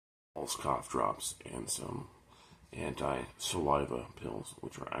Hall's cough drops and some anti-saliva pills,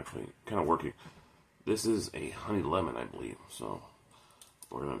 which are actually kind of working. This is a honey lemon, I believe, so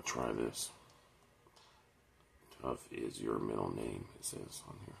we're going to try this. Tough is your middle name, it says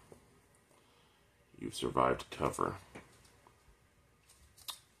on here. You've survived tougher.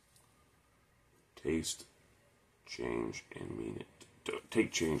 Taste, change, and mean it.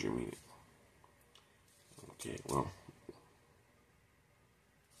 Take change and mean it. Okay, well,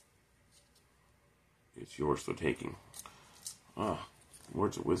 it's yours for taking.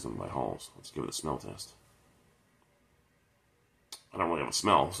 Words of Wisdom by Halls. Let's give it a smell test. I don't really have a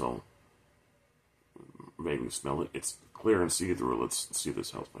smell, so vaguely smell it. It's clear and see-through. Let's see if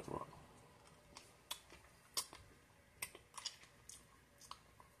this helps my throat.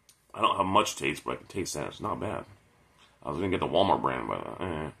 I don't have much taste, but I can taste that. It's not bad. I was going to get the Walmart brand,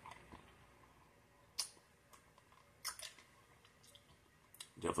 but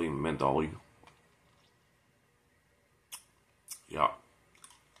definitely menthol-y. Yeah.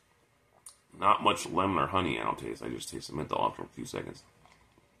 Not much lemon or honey I don't taste. I just taste the menthol after a few seconds.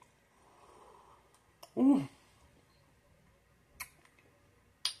 Ooh.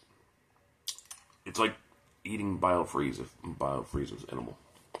 It's like eating BioFreeze if BioFreeze was edible.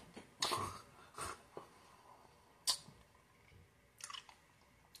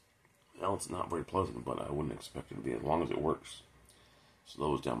 Well, it's not very pleasant, but I wouldn't expect it to be as long as it works.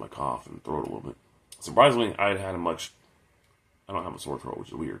 Slows down my cough and throat a little bit. Surprisingly, I don't have a sore throat, which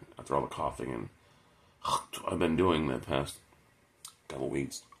is weird, after all the coughing and I've been doing the past couple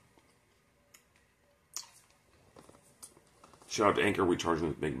weeks. Shout out to Anchor, recharging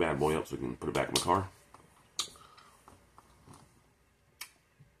this big bad boy up so we can put it back in the car.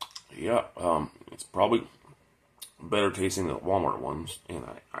 Yeah, it's probably better tasting than the Walmart ones, and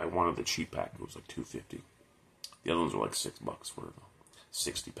I wanted the cheap pack. It was like $2.50. The other ones were like $6 for the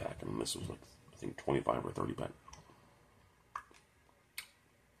 60 pack, and this was like, I think, 25 or 30 pack.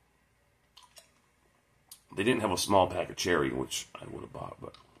 They didn't have a small pack of cherry, which I would have bought,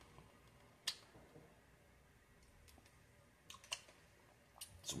 but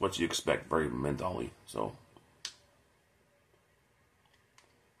it's what you expect, very menthol-y, so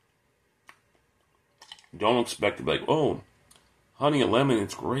don't expect to be like, oh, honey and lemon,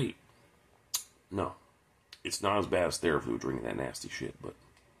 it's great. No, it's not as bad as Therafood drinking that nasty shit, but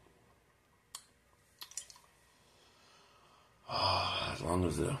as long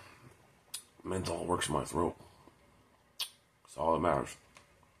as the menthol works in my throat, that's all that matters.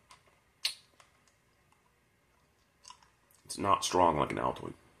 It's not strong like an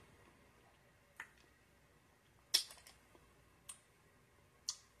Altoid.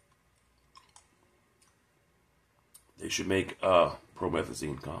 They should make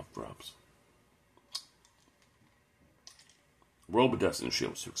promethazine cough drops. Robitussin shit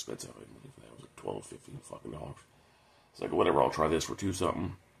was too expensive. I believe that was like $12.50 fucking dollars. It's like, whatever, I'll try this for $2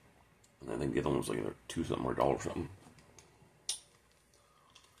 something. And then the other one was like either $2 something or $1 something.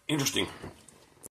 Interesting.